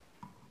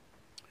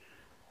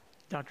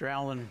Dr.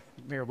 Allen,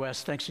 Mayor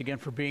West, thanks again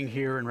for being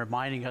here and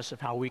reminding us of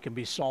how we can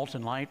be salt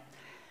and light.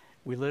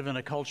 We live in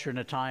a culture and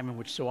a time in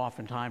which so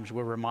oftentimes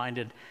we're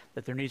reminded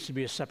that there needs to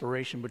be a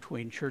separation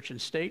between church and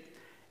state,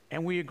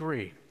 and we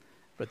agree.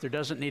 But there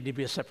doesn't need to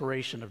be a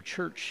separation of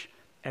church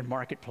and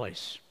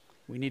marketplace.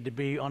 We need to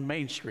be on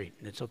Main Street.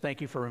 And so thank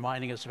you for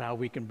reminding us of how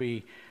we can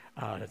be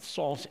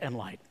salt and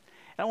light.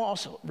 And I'll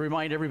also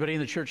remind everybody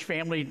in the church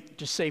family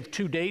to save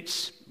 2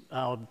 dates.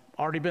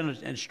 Already been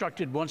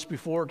instructed once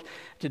before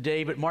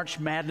today, but March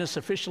Madness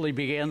officially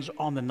begins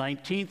on the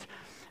 19th,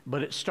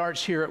 but it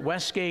starts here at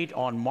Westgate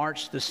on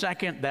March the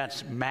 2nd.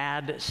 That's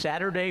Mad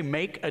Saturday,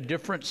 Make a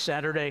Difference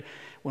Saturday,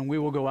 when we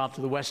will go out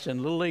to the West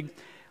End Little League.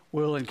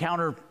 We'll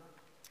encounter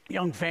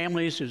young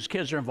families whose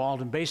kids are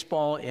involved in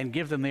baseball and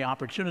give them the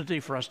opportunity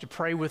for us to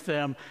pray with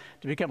them,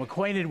 to become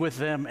acquainted with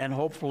them, and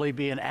hopefully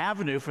be an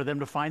avenue for them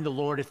to find the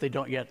Lord if they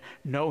don't yet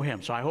know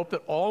Him. So I hope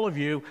that all of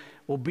you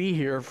will be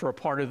here for a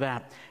part of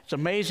that. It's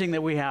amazing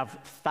that we have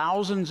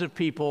thousands of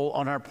people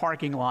on our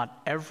parking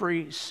lot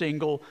every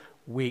single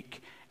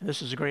week. And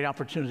this is a great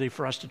opportunity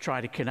for us to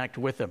try to connect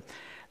with them.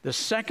 The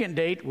second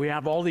date, we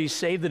have all these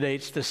save the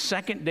dates. The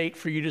second date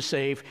for you to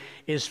save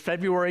is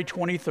February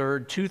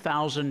 23rd,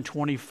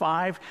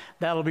 2025.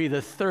 That'll be the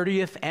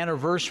 30th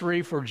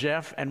anniversary for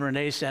Jeff and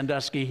Renee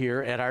Sandusky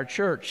here at our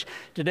church.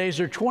 Today's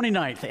their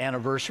 29th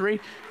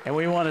anniversary, and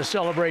we want to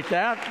celebrate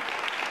that.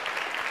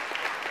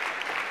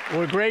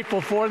 We're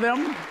grateful for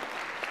them.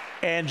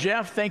 And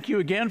Jeff, thank you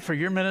again for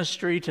your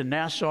ministry to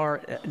Nassau.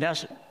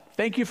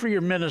 Thank you for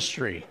your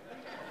ministry.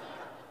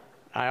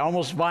 I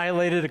almost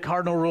violated a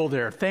cardinal rule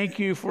there. Thank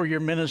you for your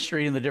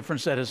ministry and the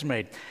difference that has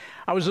made.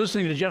 I was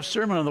listening to Jeff's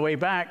sermon on the way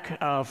back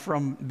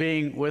from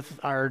being with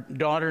our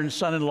daughter and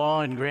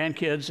son-in-law and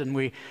grandkids, and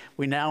we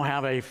now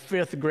have a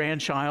 5th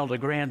grandchild, a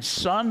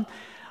grandson.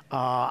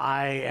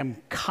 I am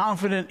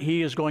confident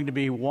he is going to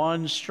be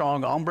one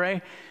strong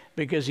hombre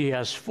because he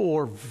has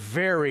 4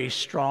 very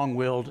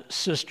strong-willed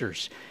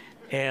sisters.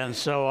 And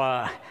so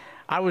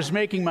I was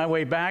making my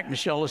way back.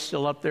 Michelle is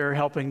still up there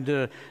helping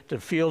to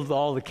field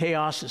all the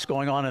chaos that's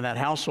going on in that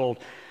household.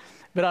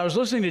 But I was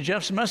listening to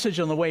Jeff's message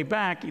on the way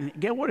back, and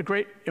again, what a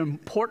great,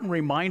 important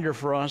reminder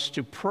for us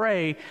to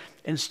pray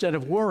instead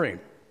of worry,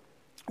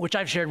 which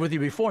I've shared with you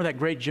before, that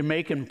great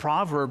Jamaican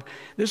proverb.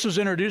 This was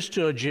introduced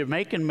to a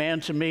Jamaican man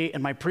to me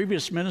in my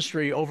previous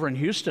ministry over in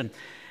Houston.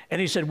 And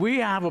he said, we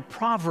have a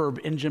proverb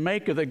in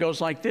Jamaica that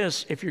goes like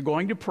this: if you're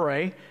going to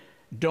pray,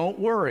 don't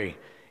worry.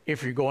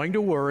 If you're going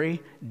to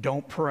worry,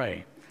 don't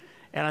pray.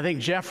 And I think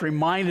Jeff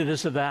reminded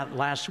us of that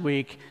last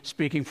week,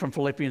 speaking from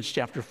Philippians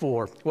chapter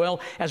 4. Well,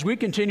 as we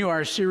continue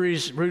our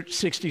series, Route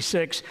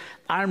 66,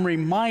 I'm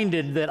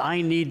reminded that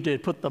I need to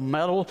put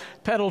the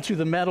pedal to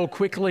the metal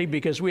quickly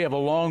because we have a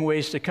long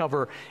ways to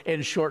cover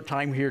in short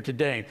time here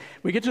today.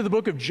 We get to the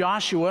book of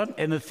Joshua,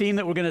 and the theme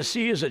that we're going to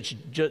see is it's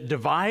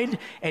divide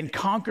and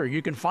conquer.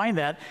 You can find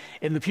that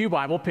in the Pew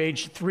Bible,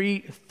 page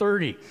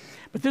 330.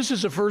 But this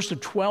is the first of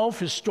 12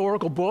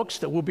 historical books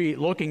that we'll be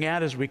looking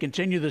at as we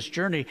continue this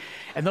journey.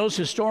 And those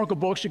historical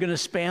books are going to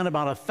span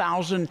about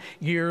 1,000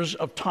 years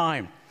of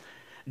time.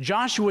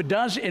 Joshua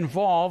does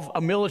involve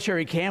a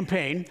military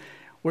campaign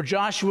where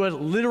Joshua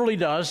literally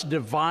does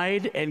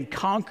divide and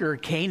conquer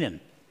Canaan.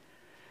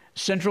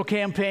 Central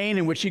campaign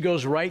in which he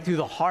goes right through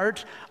the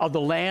heart of the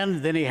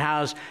land. Then he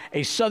has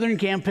a southern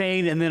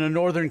campaign and then a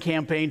northern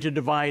campaign to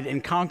divide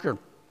and conquer.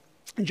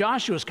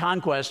 Joshua's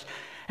conquest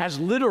has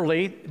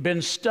literally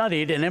been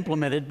studied and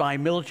implemented by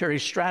military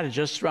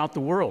strategists throughout the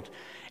world.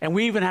 And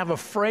we even have a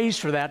phrase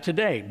for that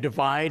today: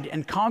 divide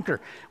and conquer.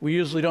 We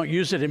usually don't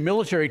use it in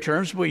military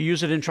terms, but we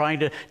use it in trying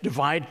to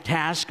divide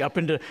tasks up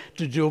into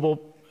doable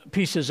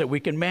pieces that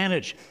we can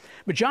manage.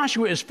 But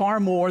Joshua is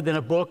far more than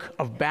a book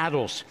of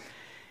battles.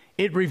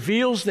 It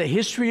reveals the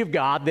history of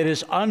God that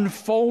is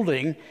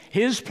unfolding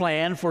His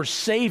plan for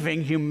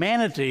saving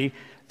humanity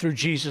through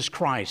Jesus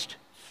Christ.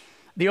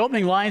 The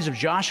opening lines of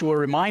Joshua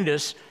remind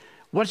us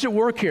what's at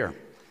work here.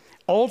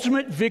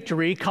 Ultimate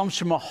victory comes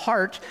from a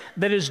heart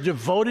that is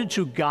devoted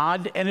to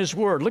God and His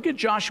Word. Look at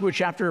Joshua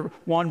chapter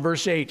 1,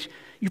 verse 8.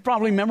 You've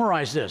probably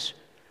memorized this.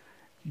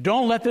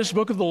 Don't let this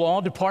book of the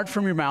law depart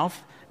from your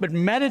mouth, but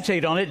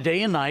meditate on it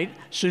day and night,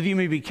 so that you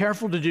may be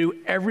careful to do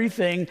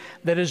everything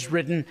that is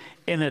written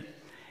in it.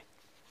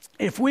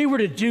 If we were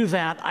to do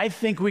that, I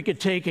think we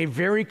could take a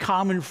very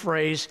common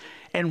phrase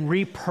and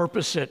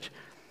repurpose it.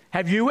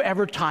 Have you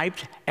ever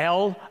typed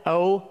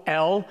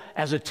LOL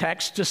as a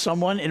text to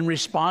someone in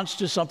response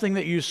to something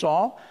that you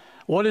saw?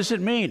 What does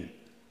it mean?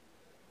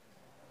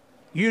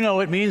 You know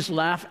it means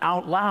laugh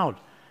out loud.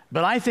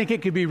 But I think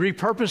it could be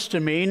repurposed to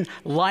mean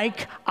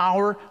like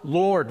our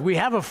Lord. We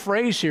have a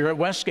phrase here at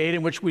Westgate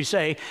in which we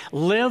say,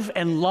 live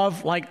and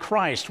love like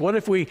Christ. What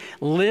if we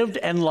lived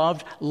and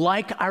loved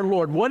like our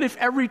Lord? What if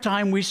every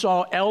time we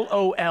saw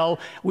LOL,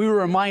 we were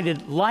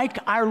reminded, like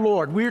our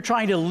Lord? We are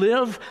trying to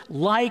live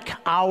like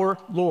our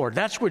Lord.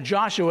 That's what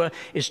Joshua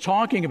is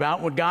talking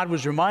about, what God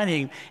was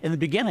reminding in the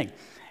beginning.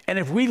 And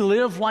if we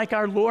live like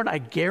our Lord, I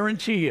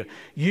guarantee you,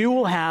 you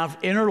will have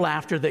inner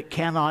laughter that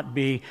cannot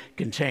be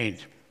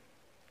contained.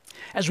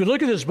 As we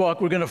look at this book,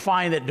 we're going to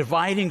find that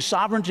dividing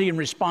sovereignty and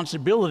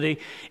responsibility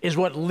is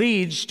what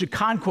leads to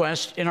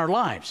conquest in our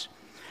lives.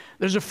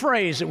 There's a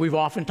phrase that we've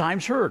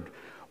oftentimes heard: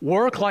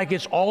 work like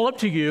it's all up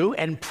to you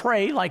and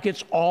pray like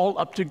it's all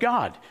up to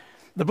God.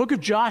 The book of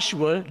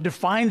Joshua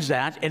defines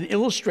that and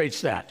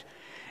illustrates that.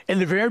 In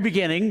the very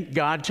beginning,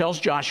 God tells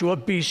Joshua,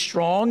 be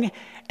strong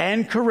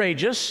and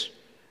courageous.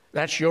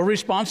 That's your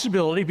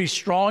responsibility. Be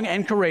strong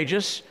and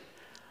courageous.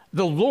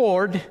 The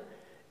Lord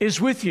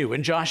is with you,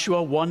 in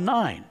Joshua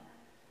 1:9.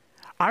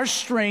 Our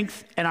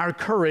strength and our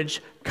courage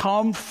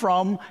come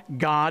from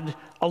God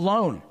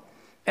alone.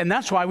 And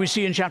that's why we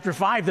see in chapter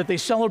 5 that they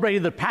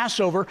celebrated the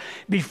Passover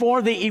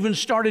before they even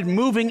started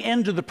moving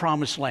into the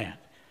Promised Land.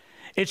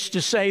 It's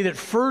to say that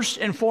first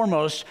and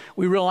foremost,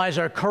 we realize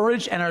our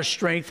courage and our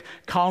strength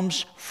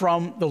comes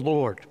from the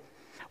Lord.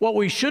 What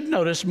we should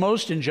notice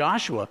most in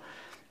Joshua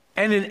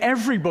and in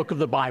every book of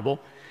the Bible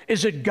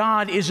is that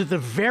God is at the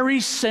very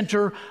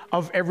center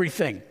of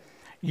everything.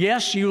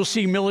 Yes, you will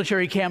see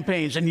military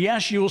campaigns, and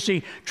yes, you will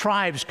see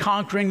tribes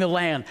conquering the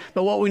land.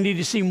 But what we need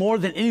to see more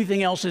than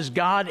anything else is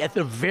God at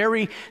the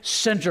very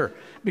center.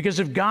 Because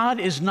if God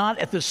is not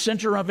at the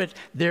center of it,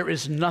 there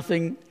is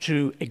nothing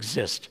to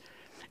exist.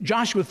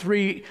 Joshua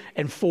 3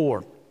 and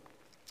 4,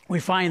 we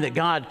find that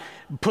God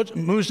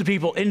moves the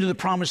people into the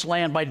promised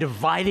land by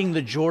dividing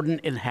the Jordan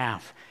in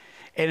half.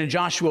 And in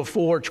Joshua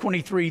 4,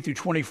 23 through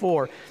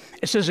 24,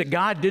 it says that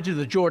God did to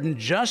the Jordan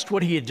just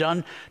what he had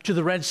done to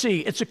the Red Sea.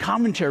 It's a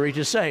commentary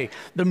to say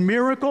the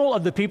miracle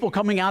of the people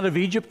coming out of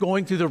Egypt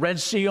going through the Red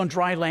Sea on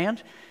dry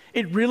land,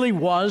 it really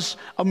was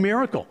a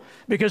miracle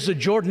because the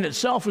Jordan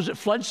itself was at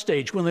flood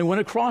stage when they went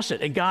across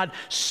it. And God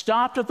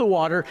stopped at the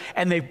water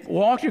and they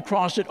walked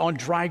across it on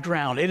dry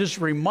ground. It is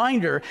a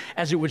reminder,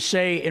 as it would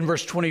say in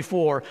verse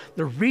 24,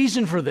 the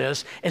reason for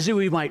this is that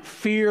we might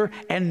fear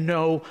and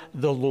know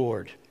the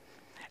Lord.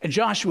 In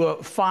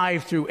Joshua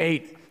 5 through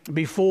 8,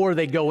 before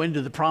they go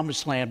into the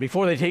promised land,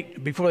 before they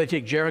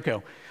take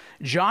Jericho,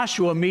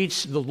 Joshua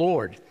meets the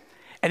Lord,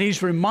 and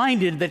he's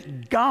reminded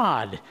that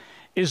God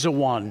is the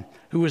one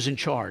who is in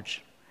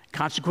charge.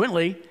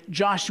 Consequently,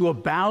 Joshua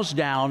bows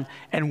down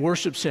and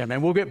worships him,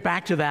 and we'll get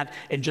back to that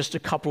in just a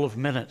couple of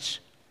minutes.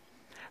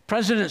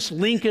 Presidents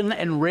Lincoln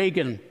and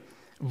Reagan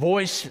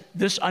voiced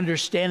this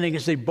understanding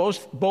as they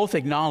both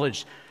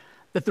acknowledged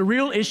that the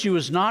real issue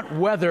is not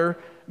whether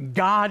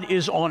God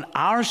is on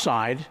our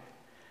side,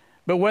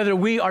 but whether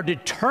we are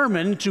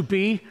determined to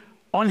be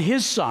on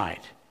his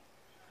side.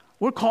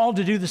 We're called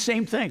to do the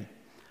same thing.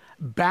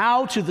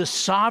 Bow to the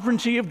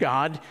sovereignty of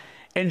God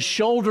and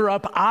shoulder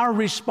up our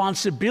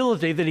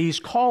responsibility that he's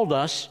called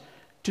us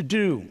to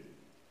do.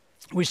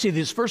 We see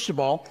this, first of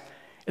all,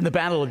 in the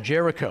Battle of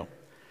Jericho.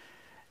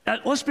 Now,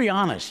 let's be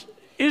honest.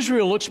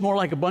 Israel looks more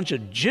like a bunch of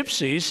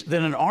gypsies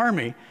than an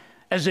army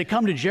as they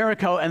come to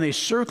Jericho and they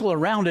circle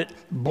around it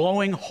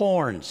blowing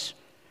horns.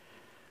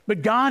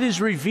 But God is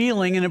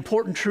revealing an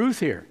important truth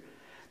here,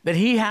 that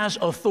he has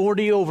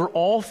authority over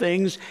all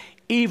things,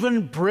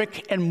 even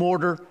brick and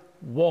mortar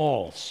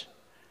walls.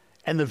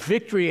 And the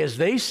victory, as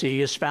they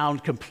see, is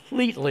found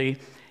completely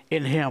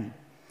in him.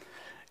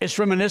 It's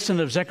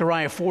reminiscent of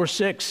Zechariah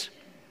 4:6,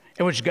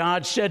 in which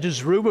God said to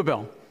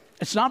Zerubbabel,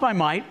 it's not by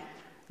might,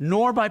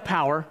 nor by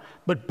power,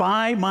 but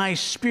by my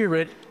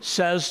Spirit,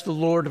 says the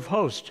Lord of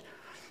hosts.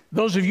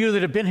 Those of you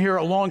that have been here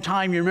a long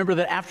time, you remember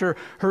that after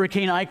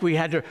Hurricane Ike, we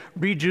had to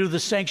redo the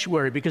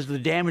sanctuary because of the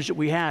damage that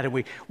we had. And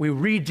we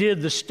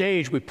redid the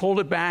stage. We pulled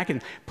it back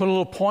and put a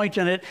little point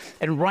in it.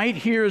 And right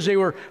here, as they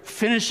were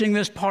finishing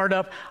this part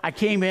up, I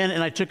came in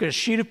and I took a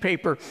sheet of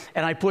paper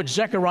and I put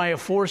Zechariah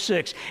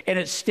 4:6, and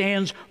it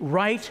stands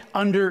right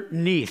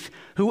underneath.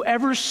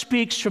 Whoever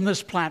speaks from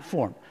this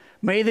platform,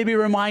 may they be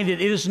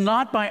reminded, it is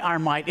not by our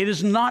might, it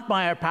is not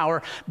by our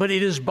power, but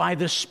it is by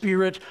the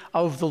Spirit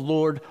of the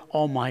Lord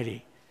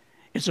Almighty.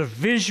 It's a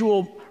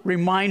visual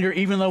reminder,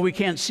 even though we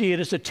can't see it,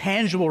 it's a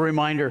tangible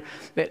reminder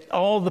that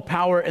all the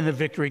power and the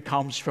victory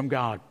comes from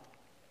God.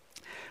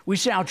 We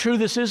see how true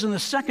this is in the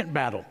second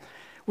battle,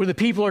 where the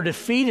people are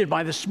defeated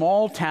by the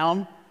small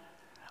town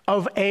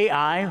of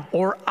Ai,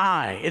 or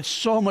Ai. It's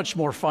so much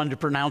more fun to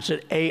pronounce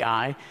it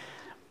Ai.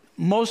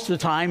 Most of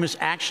the time it's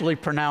actually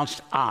pronounced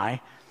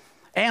I.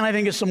 And I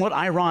think it's somewhat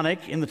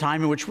ironic in the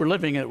time in which we're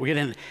living, that we're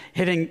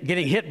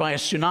getting hit by a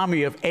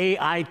tsunami of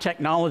AI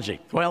technology.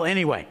 Well,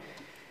 anyway,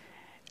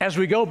 as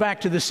we go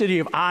back to the city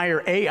of Ai,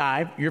 or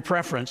Ai, your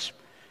preference,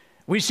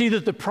 we see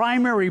that the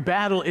primary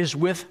battle is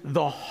with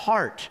the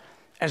heart,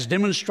 as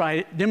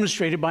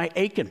demonstrated by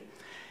Achan.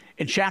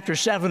 In chapter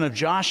 7 of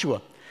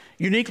Joshua,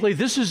 uniquely,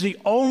 this is the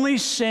only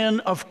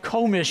sin of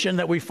commission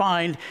that we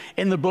find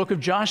in the book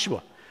of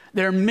Joshua.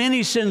 There are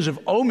many sins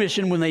of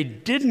omission when they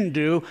didn't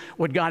do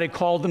what God had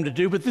called them to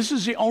do, but this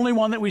is the only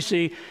one that we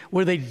see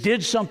where they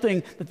did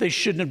something that they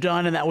shouldn't have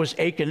done, and that was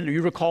Achan.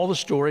 You recall the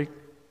story.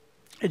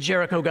 At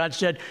Jericho, God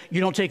said, you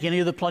don't take any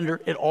of the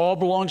plunder. It all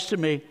belongs to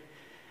me.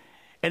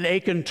 And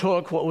Achan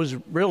took what was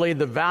really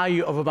the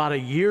value of about a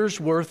year's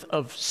worth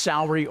of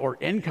salary or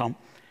income.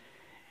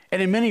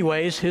 And in many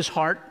ways, his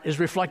heart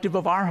is reflective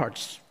of our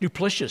hearts,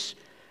 duplicitous.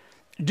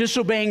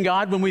 disobeying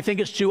God when we think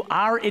it's to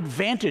our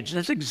advantage.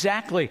 That's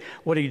exactly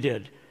what he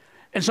did.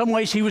 In some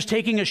ways, he was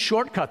taking a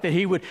shortcut that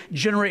he would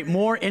generate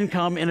more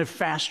income in a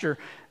faster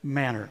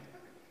manner.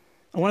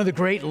 And one of the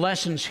great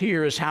lessons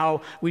here is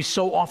how we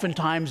so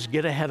oftentimes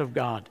get ahead of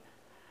God.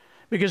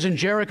 Because in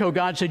Jericho,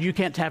 God said, you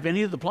can't have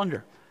any of the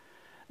plunder.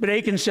 But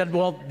Achan said,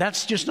 well,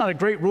 that's just not a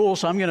great rule,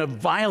 so I'm going to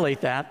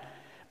violate that.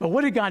 But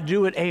what did God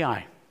do at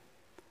Ai?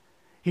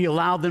 He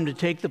allowed them to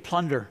take the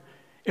plunder.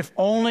 If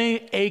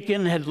only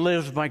Achan had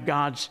lived by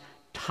God's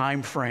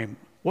time frame.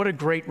 What a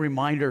great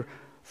reminder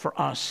for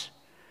us.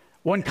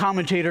 One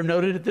commentator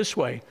noted it this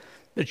way: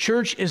 the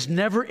church is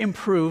never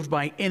improved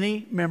by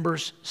any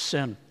member's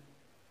sin.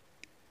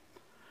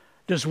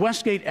 Does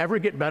Westgate ever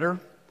get better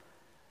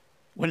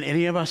when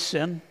any of us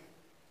sin?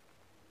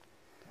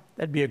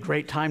 That'd be a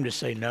great time to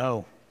say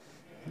no.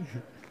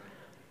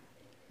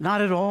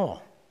 Not at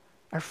all.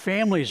 Our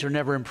families are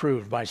never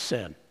improved by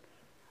sin.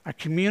 Our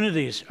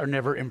communities are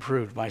never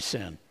improved by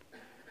sin.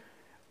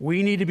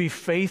 We need to be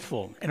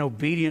faithful and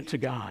obedient to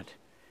God.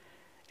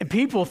 And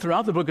people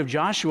throughout the book of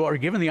Joshua are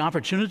given the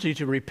opportunity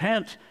to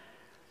repent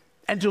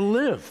and to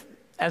live,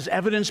 as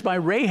evidenced by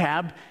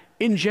Rahab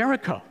in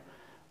Jericho.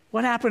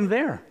 What happened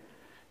there?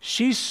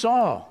 She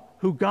saw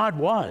who God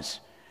was.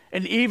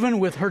 And even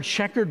with her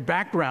checkered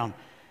background,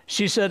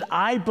 she said,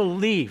 I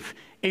believe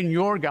in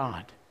your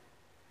God.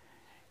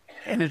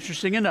 And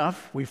interesting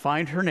enough, we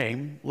find her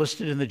name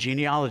listed in the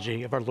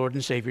genealogy of our Lord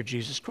and Savior,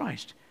 Jesus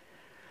Christ.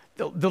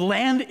 The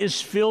land is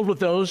filled with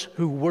those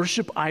who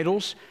worship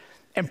idols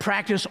and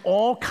practice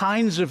all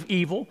kinds of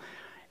evil.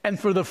 And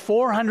for the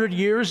 400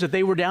 years that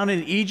they were down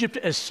in Egypt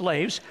as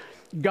slaves,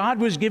 God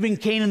was giving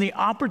Canaan the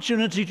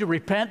opportunity to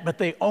repent, but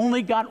they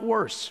only got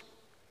worse.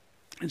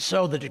 And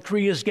so the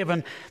decree is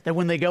given that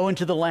when they go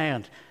into the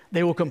land,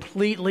 they will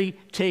completely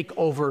take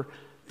over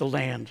the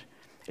land.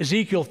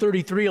 Ezekiel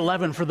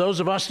 33:11, for those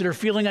of us that are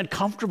feeling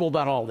uncomfortable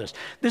about all this.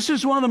 This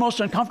is one of the most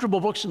uncomfortable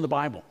books in the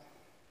Bible.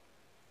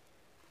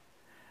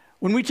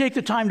 When we take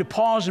the time to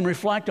pause and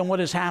reflect on what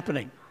is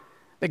happening,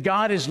 that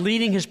God is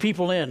leading his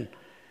people in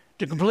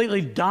to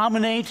completely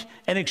dominate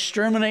and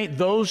exterminate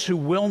those who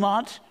will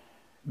not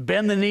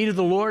bend the knee to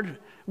the Lord,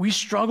 we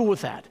struggle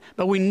with that.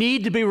 But we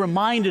need to be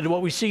reminded of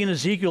what we see in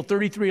Ezekiel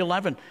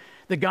 33:11,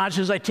 that God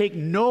says, I take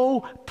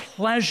no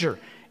pleasure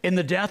in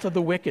the death of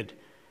the wicked.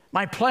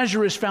 My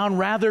pleasure is found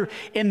rather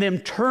in them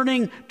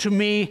turning to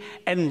me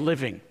and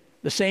living.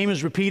 The same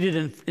is repeated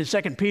in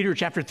 2 Peter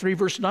chapter 3,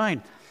 verse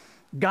 9.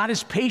 God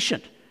is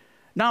patient,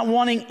 not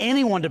wanting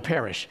anyone to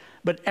perish,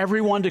 but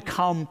everyone to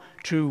come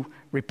to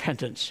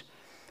repentance.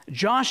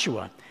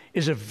 Joshua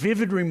is a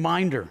vivid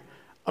reminder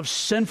of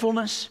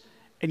sinfulness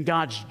and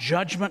God's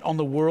judgment on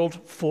the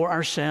world for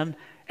our sin,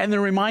 and the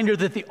reminder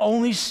that the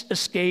only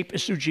escape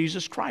is through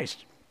Jesus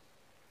Christ.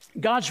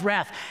 God's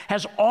wrath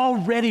has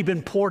already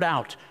been poured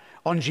out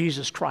on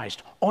Jesus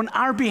Christ on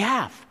our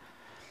behalf.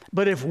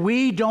 But if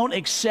we don't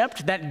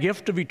accept that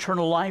gift of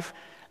eternal life,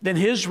 then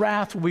his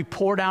wrath will be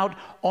poured out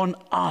on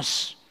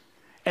us.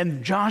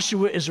 And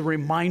Joshua is a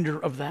reminder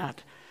of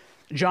that.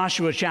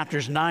 Joshua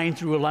chapters 9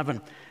 through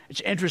 11.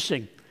 It's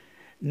interesting.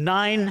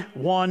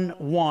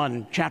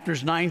 911,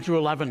 chapters 9 through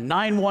 11.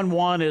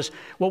 911 is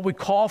what we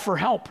call for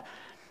help.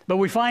 But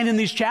we find in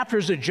these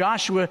chapters that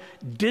Joshua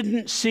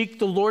didn't seek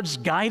the Lord's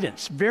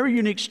guidance. Very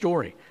unique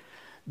story.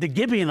 The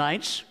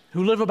Gibeonites,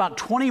 who live about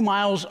 20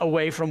 miles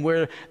away from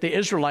where the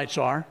Israelites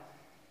are,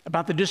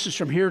 about the distance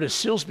from here to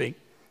Silsby,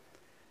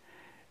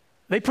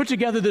 they put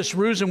together this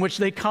ruse in which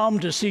they come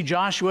to see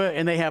Joshua,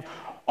 and they have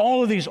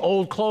all of these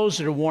old clothes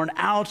that are worn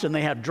out, and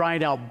they have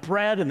dried out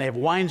bread, and they have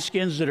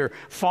wineskins that are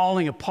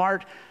falling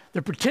apart.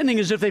 They're pretending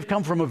as if they've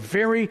come from a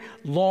very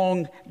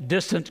long,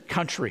 distant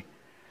country.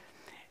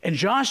 And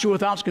Joshua,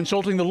 without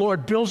consulting the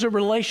Lord, builds a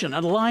relation,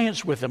 an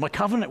alliance with them, a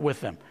covenant with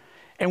them,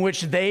 in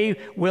which they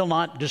will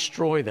not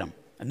destroy them.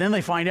 And then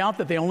they find out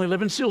that they only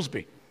live in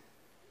Silsby.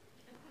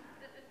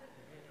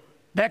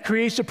 That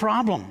creates a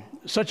problem,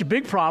 such a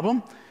big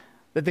problem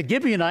that the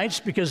Gibeonites,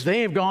 because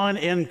they have gone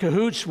in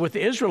cahoots with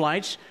the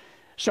Israelites,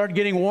 start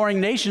getting warring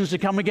nations to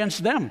come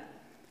against them.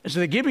 And so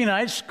the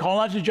Gibeonites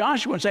call out to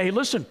Joshua and say, hey,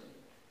 listen,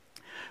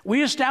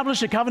 we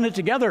established a covenant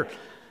together,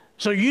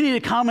 so you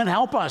need to come and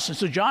help us. And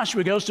so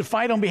Joshua goes to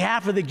fight on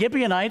behalf of the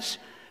Gibeonites,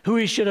 who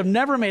he should have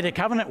never made a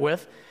covenant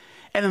with.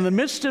 And in the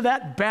midst of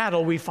that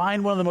battle, we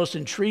find one of the most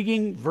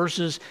intriguing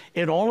verses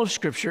in all of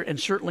Scripture, and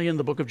certainly in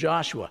the book of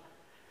Joshua.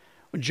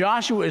 When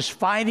Joshua is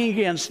fighting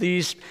against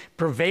these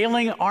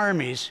prevailing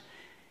armies,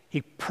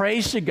 he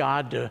prays to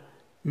God to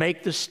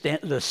make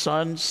the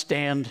sun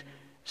stand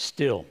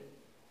still.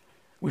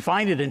 We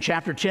find it in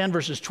chapter 10,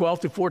 verses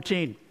 12 to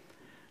 14. It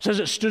says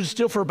it stood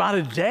still for about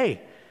a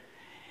day.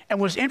 And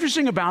what's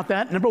interesting about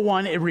that, number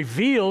one, it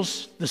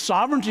reveals the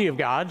sovereignty of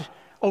God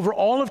over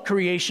all of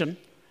creation.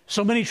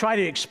 So many try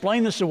to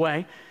explain this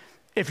away.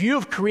 If you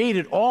have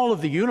created all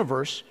of the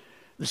universe,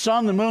 the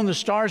sun, the moon, the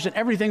stars, and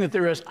everything that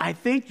there is, I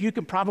think you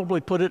can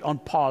probably put it on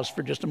pause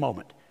for just a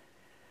moment.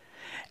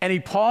 And he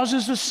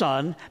pauses the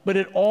sun, but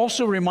it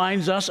also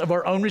reminds us of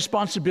our own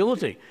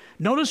responsibility.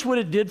 Notice what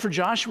it did for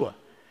Joshua.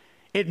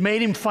 It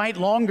made him fight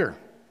longer.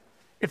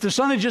 If the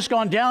sun had just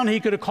gone down, he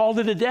could have called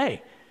it a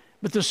day.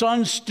 But the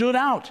sun stood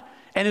out,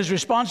 and his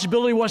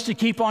responsibility was to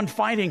keep on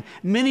fighting.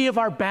 Many of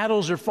our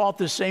battles are fought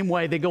the same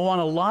way. They go on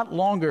a lot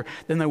longer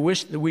than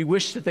we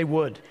wish that they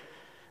would.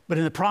 But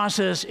in the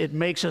process, it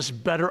makes us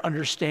better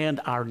understand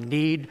our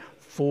need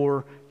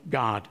for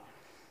God.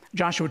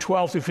 Joshua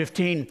 12 through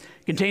 15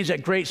 contains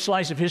that great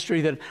slice of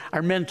history that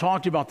our men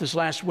talked about this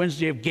last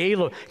Wednesday of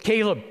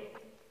Caleb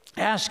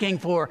asking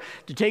to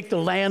take the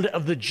land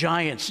of the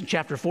giants in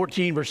chapter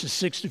 14, verses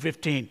 6 to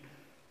 15.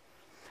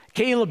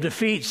 Caleb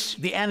defeats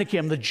the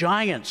Anakim, the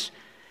giants.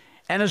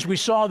 And as we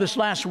saw this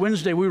last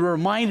Wednesday, we were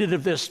reminded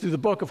of this through the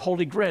book of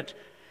Holy Grit,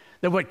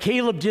 that what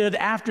Caleb did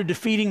after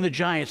defeating the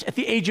giants at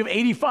the age of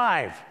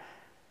 85,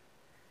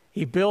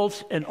 he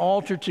built an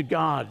altar to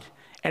God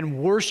and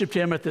worshiped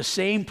him at the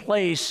same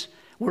place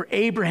where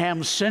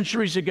Abraham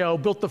centuries ago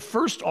built the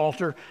first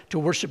altar to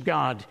worship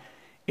God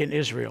in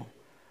Israel.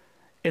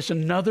 It's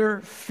another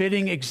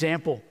fitting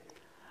example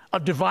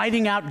of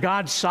dividing out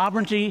God's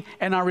sovereignty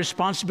and our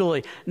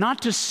responsibility,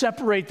 not to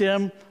separate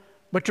them,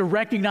 but to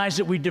recognize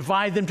that we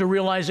divide them, to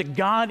realize that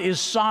God is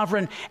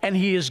sovereign and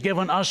he has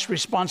given us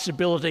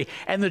responsibility,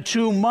 and the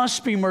two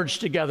must be merged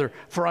together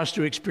for us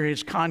to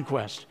experience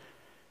conquest.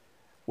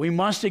 We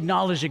must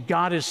acknowledge that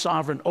God is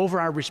sovereign over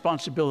our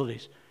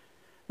responsibilities,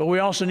 but we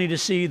also need to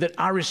see that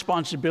our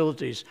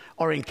responsibilities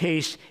are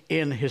encased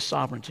in his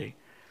sovereignty.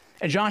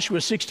 And Joshua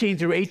 16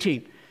 through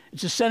 18,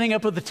 it's the setting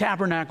up of the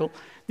tabernacle,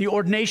 the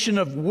ordination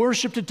of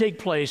worship to take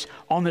place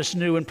on this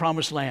new and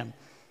promised land.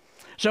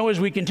 So as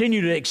we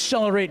continue to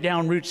accelerate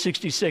down Route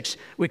 66,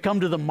 we come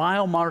to the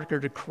mile marker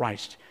to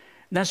Christ.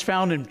 And that's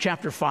found in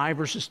chapter 5,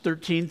 verses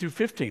 13 through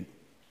 15.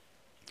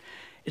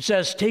 It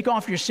says, "Take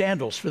off your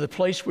sandals, for the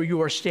place where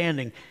you are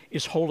standing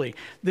is holy."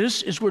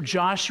 This is where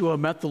Joshua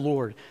met the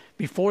Lord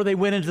before they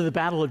went into the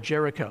battle of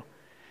Jericho.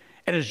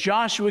 And as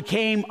Joshua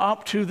came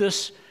up to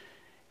this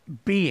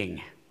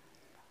being,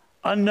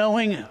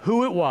 unknowing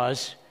who it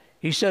was,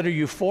 he said, "Are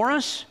you for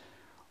us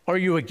or are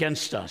you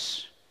against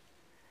us?"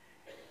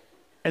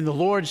 And the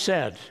Lord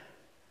said,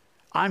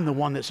 "I'm the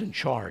one that's in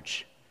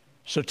charge.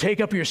 So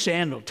take off your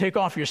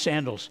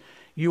sandals.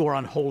 You are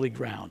on holy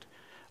ground."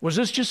 Was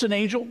this just an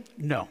angel?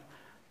 No.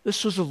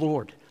 This was the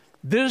Lord.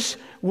 This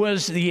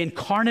was the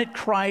incarnate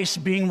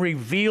Christ being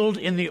revealed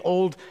in the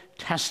Old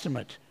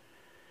Testament.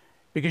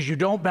 Because you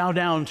don't bow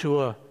down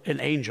to an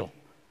angel.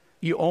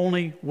 You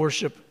only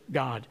worship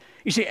God.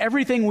 You see,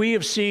 everything we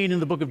have seen in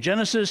the book of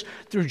Genesis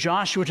through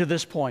Joshua to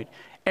this point,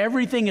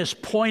 everything is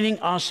pointing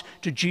us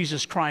to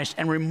Jesus Christ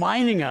and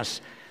reminding us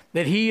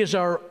that he is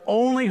our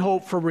only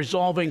hope for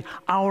resolving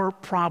our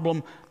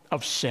problem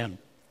of sin.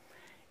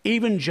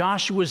 Even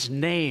Joshua's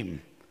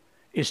name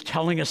is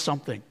telling us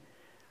something.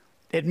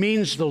 It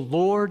means the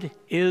Lord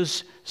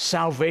is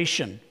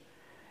salvation.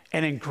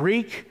 And in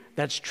Greek,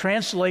 that's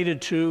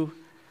translated to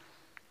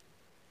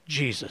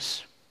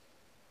Jesus.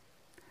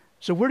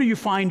 So where do you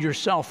find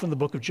yourself in the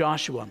book of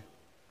Joshua?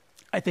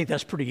 I think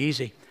that's pretty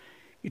easy.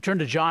 You turn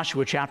to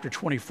Joshua chapter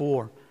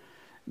 24.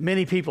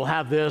 Many people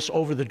have this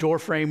over the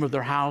doorframe of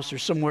their house or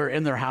somewhere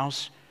in their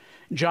house.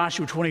 In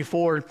Joshua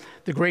 24,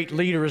 the great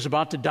leader is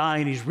about to die,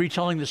 and he's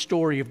retelling the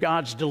story of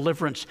God's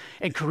deliverance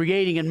and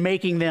creating and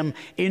making them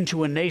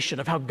into a nation,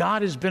 of how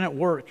God has been at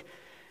work.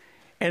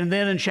 And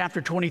then in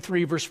chapter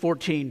 23, verse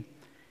 14,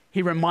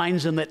 he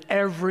reminds them that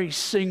every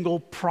single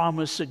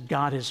promise that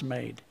God has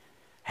made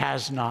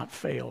has not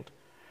failed.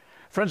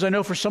 Friends, I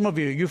know for some of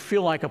you, you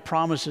feel like a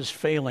promise is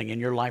failing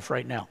in your life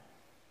right now.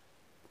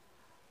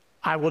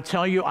 I will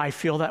tell you, I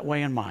feel that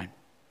way in mine.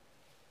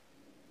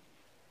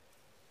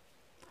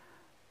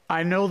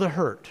 I know the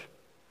hurt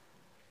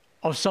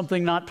of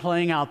something not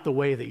playing out the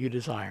way that you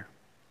desire.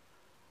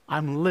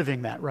 I'm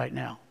living that right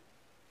now.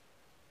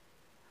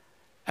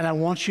 And I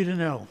want you to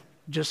know,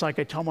 just like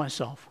I tell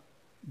myself,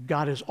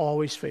 God is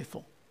always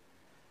faithful.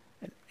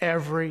 And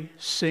every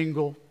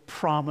single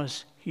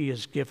promise he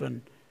has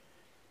given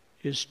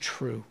is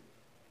true.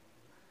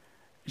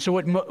 So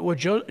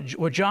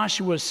what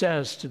Joshua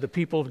says to the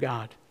people of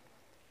God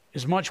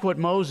is much what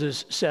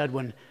Moses said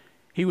when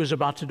he was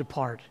about to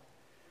depart.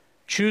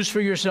 Choose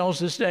for yourselves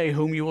this day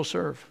whom you will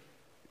serve.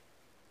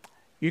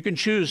 You can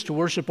choose to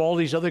worship all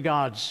these other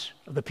gods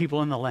of the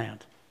people in the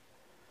land.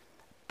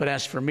 But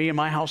as for me and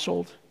my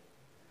household,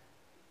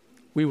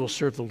 we will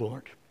serve the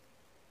Lord.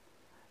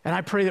 And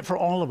I pray that for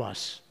all of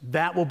us,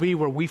 that will be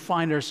where we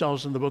find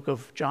ourselves in the book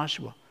of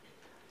Joshua.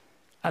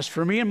 As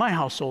for me and my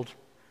household,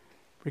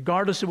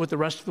 regardless of what the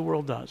rest of the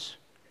world does,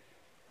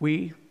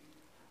 we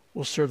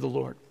will serve the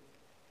Lord.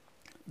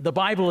 The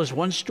Bible is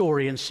one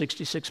story in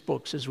 66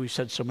 books, as we've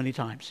said so many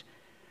times.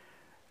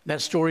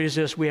 That story is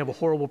this: we have a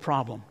horrible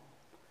problem,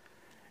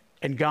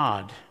 and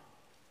God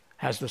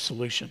has the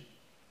solution.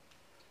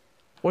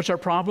 What's our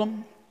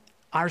problem?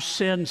 Our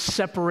sin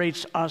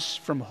separates us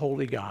from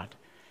holy God.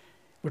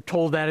 We're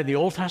told that in the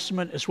Old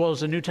Testament as well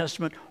as the New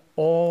Testament,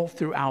 all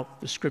throughout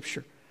the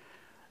Scripture.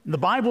 The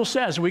Bible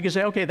says, we can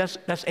say, okay,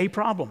 that's a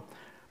problem.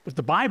 But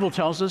the Bible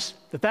tells us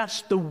that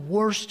that's the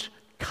worst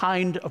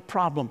kind of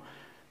problem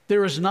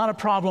There is not a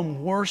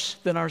problem worse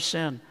than our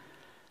sin.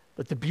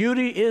 But the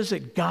beauty is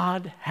that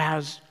God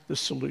has the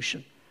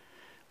solution.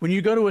 When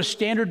you go to a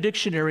standard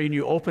dictionary and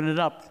you open it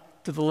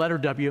up to the letter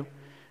W,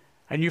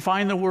 and you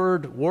find the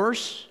word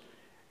worse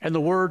and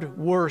the word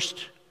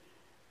worst,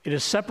 it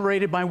is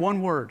separated by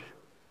one word.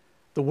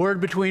 The word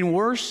between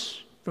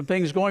worse, from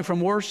things going from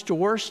worse to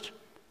worst,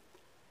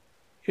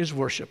 is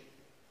worship.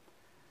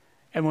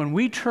 And when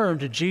we turn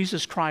to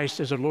Jesus Christ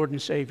as our Lord and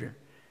Savior,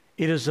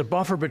 it is the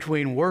buffer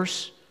between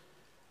worse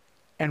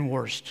and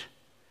worst.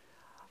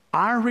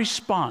 Our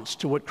response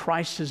to what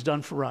Christ has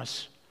done for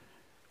us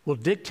will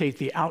dictate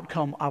the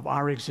outcome of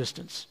our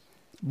existence,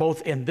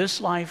 both in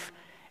this life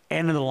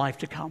and in the life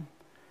to come.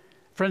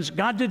 Friends,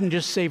 God didn't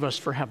just save us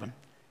for heaven.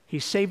 He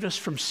saved us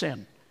from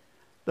sin,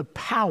 the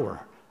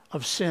power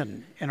of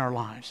sin in our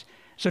lives.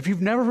 So if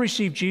you've never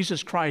received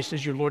Jesus Christ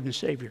as your Lord and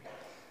Savior,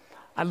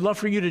 I'd love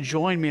for you to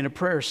join me in a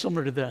prayer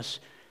similar to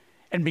this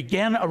and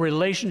begin a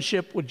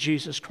relationship with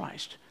Jesus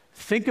Christ.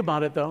 Think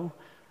about it, though.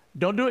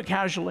 Don't do it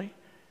casually.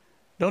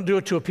 Don't do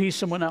it to appease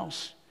someone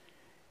else.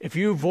 If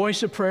you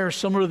voice a prayer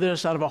similar to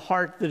this out of a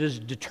heart that is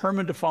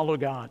determined to follow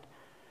God,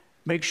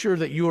 make sure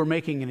that you are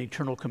making an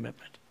eternal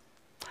commitment.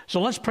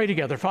 So let's pray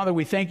together. Father,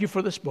 we thank you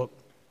for this book.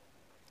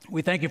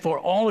 We thank you for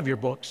all of your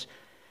books,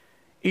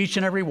 each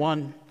and every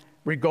one,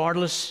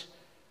 regardless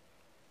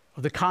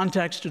of the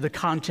context or the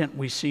content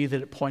we see,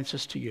 that it points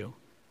us to you.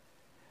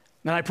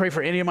 And I pray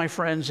for any of my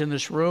friends in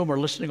this room or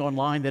listening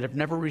online that have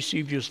never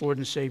received you as Lord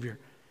and Savior,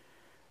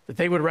 that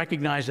they would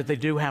recognize that they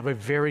do have a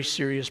very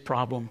serious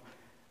problem,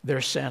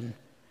 their sin.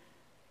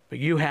 But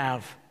you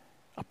have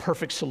a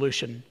perfect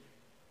solution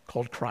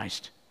called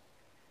Christ.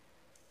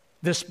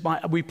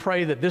 We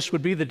pray that this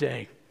would be the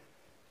day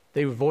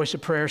they would voice a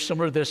prayer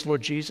similar to this: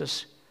 Lord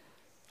Jesus,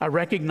 I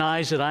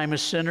recognize that I'm a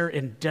sinner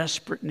in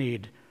desperate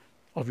need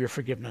of your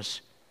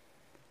forgiveness.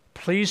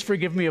 Please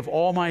forgive me of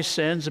all my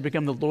sins and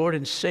become the Lord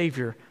and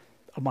Savior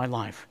of my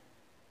life.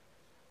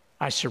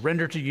 I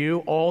surrender to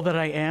you all that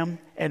I am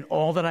and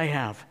all that I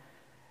have,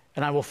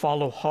 and I will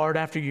follow hard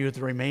after you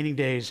the remaining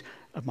days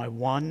of my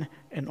one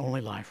and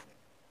only life.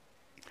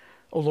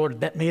 Oh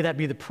Lord, may that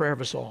be the prayer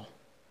of us all,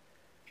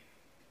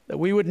 that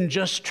we wouldn't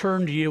just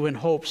turn to you in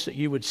hopes that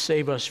you would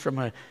save us from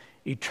an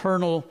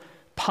eternal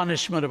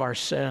punishment of our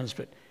sins,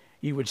 but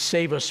you would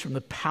save us from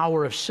the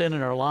power of sin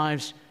in our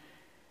lives.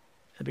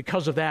 And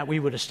because of that, we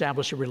would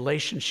establish a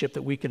relationship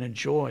that we can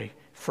enjoy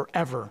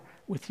forever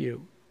with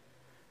you.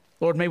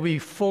 Lord, may we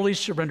fully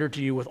surrender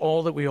to you with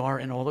all that we are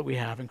and all that we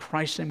have. In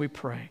Christ's name we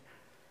pray.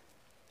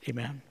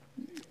 Amen.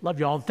 Love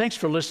you all. Thanks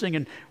for listening.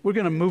 And we're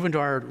going to move into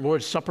our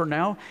Lord's Supper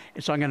now.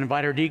 And so I'm going to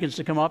invite our deacons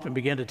to come up and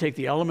begin to take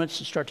the elements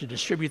and start to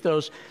distribute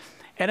those.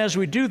 And as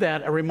we do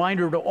that, a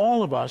reminder to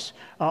all of us,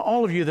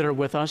 all of you that are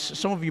with us,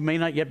 some of you may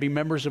not yet be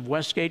members of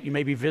Westgate. You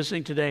may be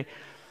visiting today.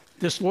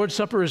 This Lord's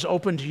Supper is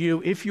open to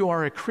you if you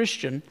are a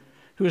Christian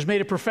who has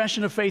made a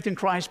profession of faith in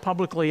Christ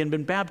publicly and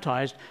been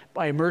baptized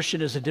by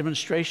immersion as a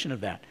demonstration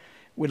of that.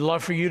 We'd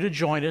love for you to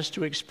join us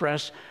to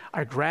express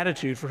our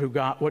gratitude for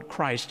what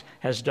Christ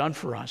has done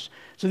for us.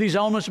 So these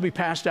elements will be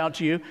passed out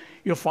to you.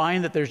 You'll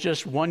find that there's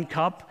just one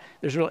cup.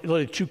 There's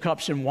really two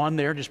cups in one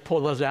there. Just pull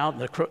those out.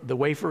 The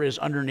wafer is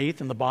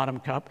underneath in the bottom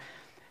cup.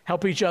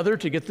 Help each other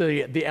to get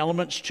the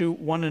elements to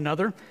one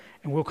another.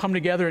 And we'll come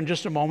together in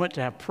just a moment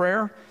to have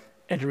prayer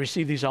and to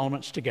receive these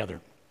elements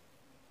together.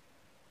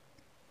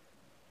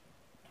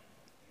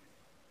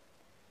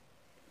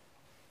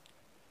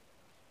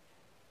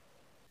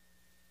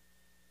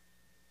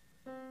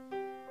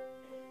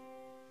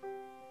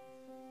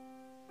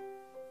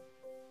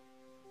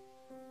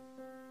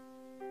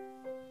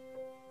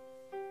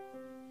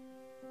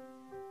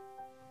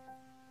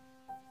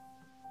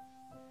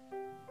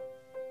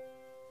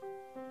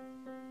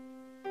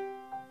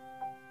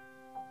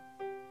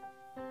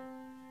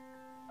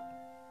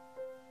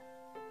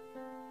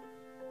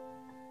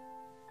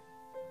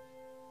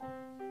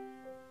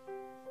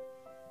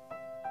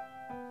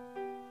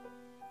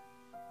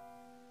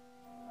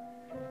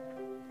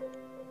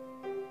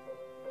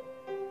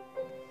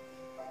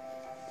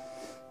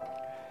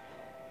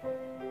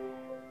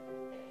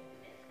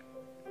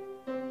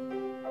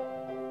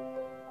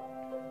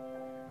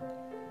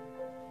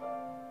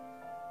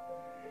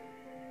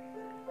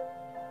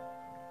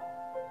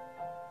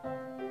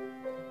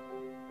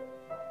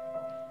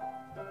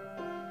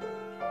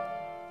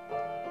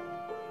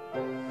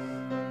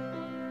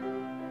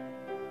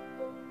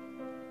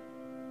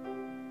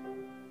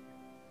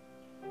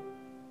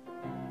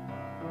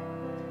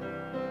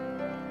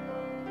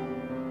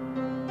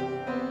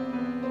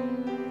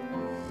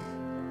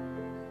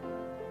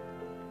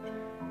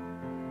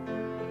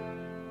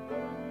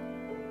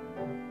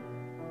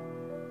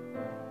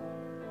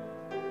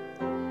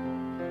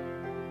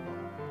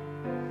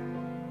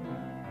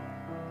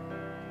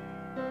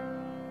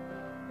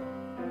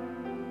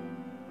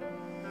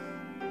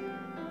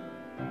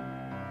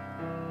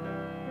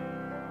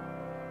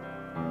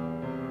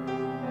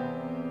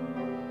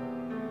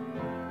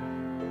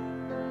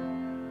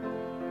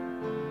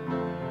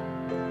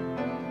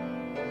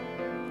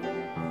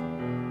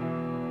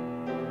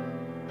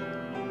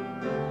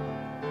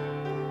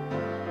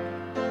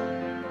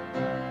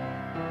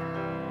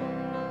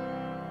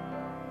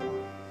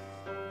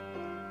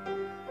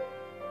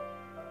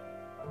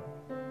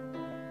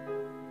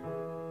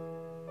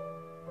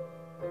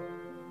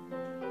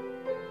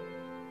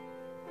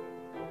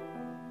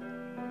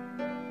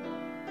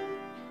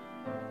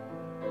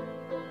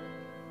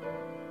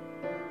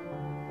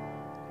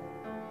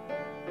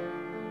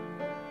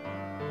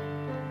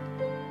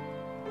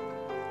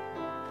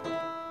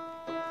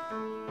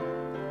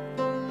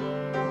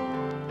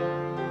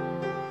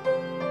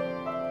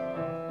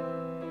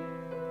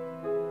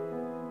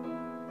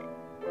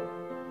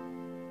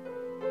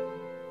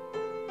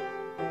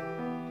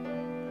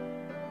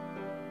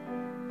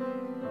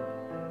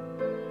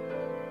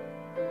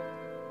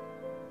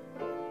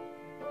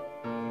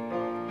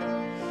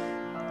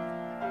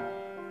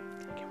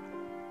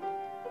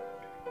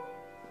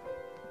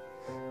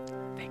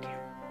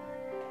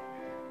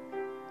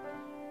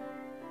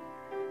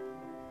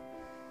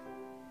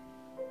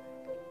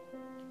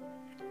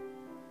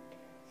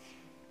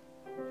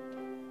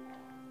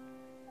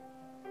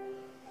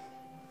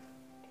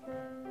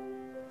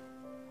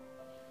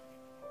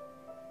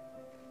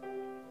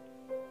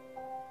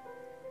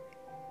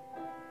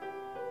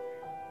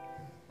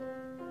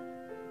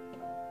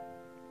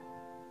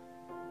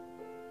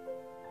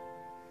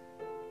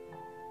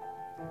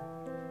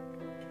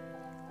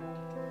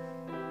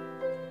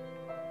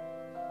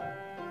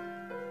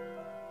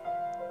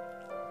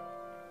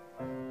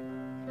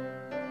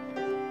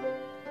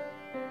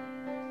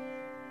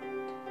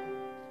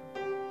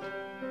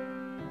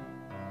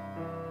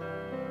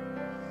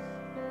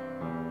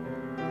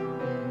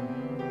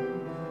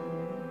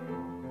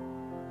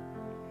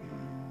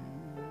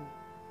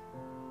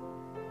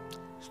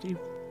 Steve.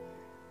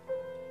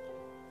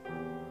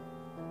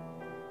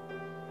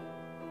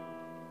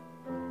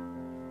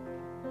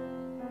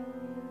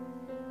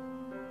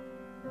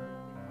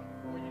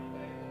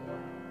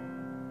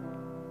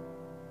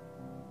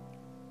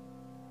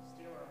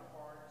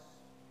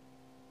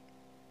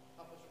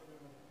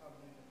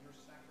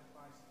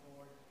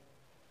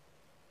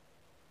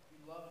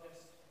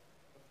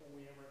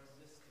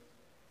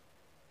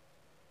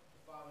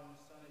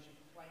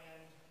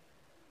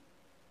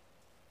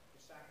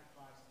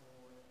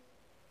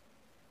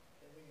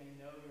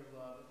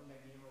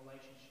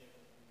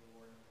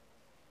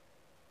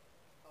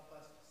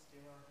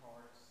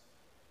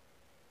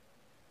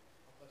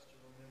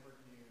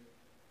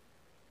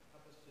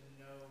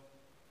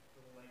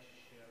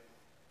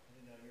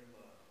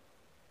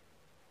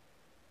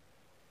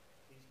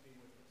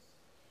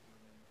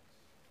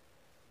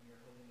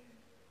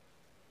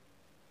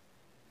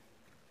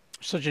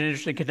 Such an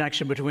interesting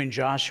connection between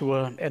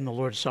Joshua and the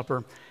Lord's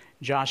Supper.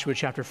 Joshua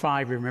chapter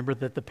 5, remember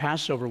that the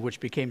Passover,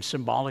 which became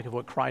symbolic of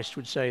what Christ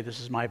would say,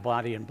 this is my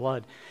body and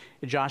blood.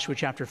 In Joshua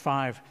chapter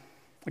 5,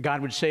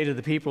 God would say to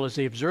the people as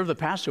they observe the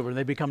Passover,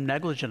 they become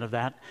negligent of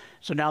that.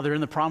 So now they're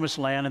in the promised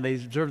land and they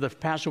observe the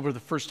Passover the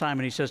first time,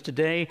 and he says,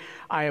 today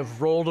I have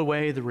rolled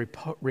away the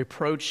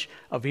reproach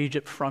of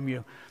Egypt from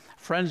you.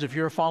 Friends, if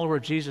you're a follower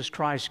of Jesus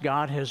Christ,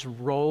 God has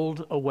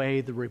rolled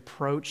away the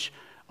reproach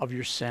of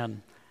your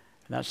sin.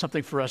 And that's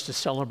something for us to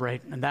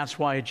celebrate. And that's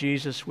why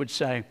Jesus would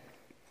say,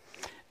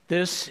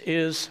 this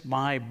is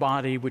my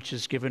body which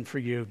is given for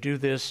you. Do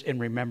this in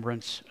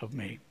remembrance of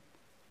me.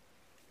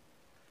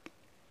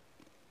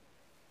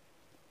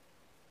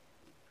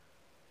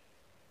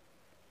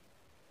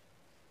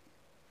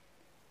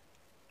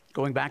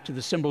 Going back to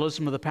the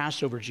symbolism of the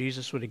Passover,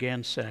 Jesus would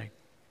again say,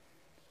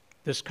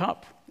 this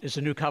cup is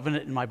a new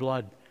covenant in my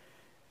blood.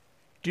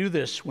 Do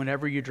this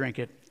whenever you drink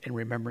it in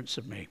remembrance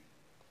of me.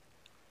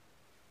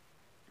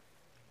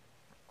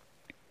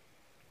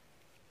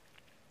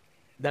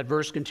 That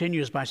verse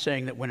continues by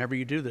saying that whenever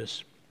you do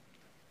this,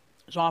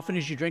 as often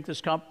as you drink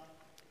this cup,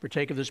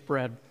 partake of this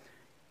bread,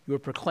 you are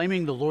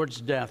proclaiming the Lord's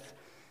death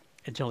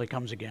until he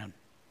comes again.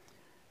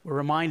 We're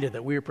reminded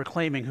that we are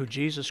proclaiming who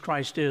Jesus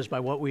Christ is by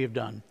what we have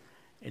done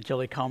until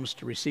he comes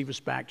to receive us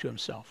back to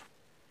himself.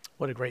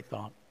 What a great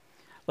thought.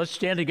 Let's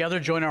stand together,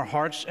 join our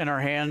hearts and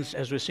our hands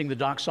as we sing the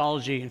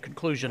doxology in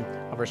conclusion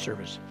of our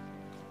service.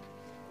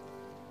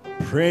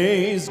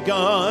 Praise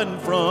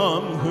God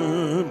from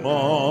whom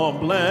all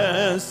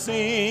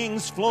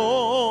blessings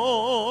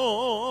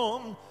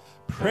flow.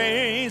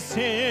 Praise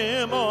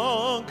him,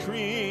 all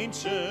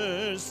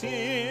creatures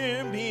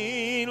here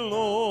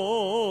below.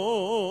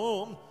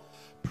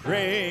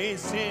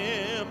 Praise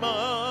him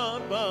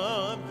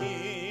above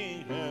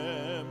ye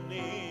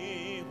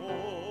heavenly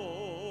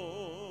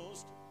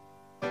host.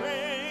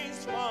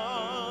 Praise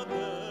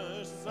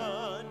Father,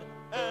 Son,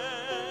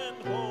 and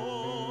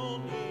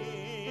Holy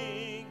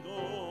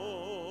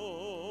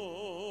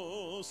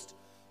Ghost.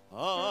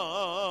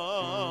 Amen.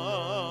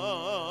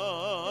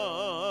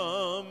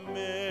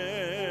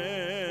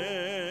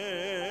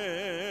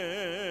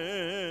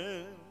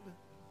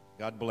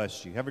 God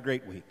bless you. Have a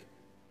great week.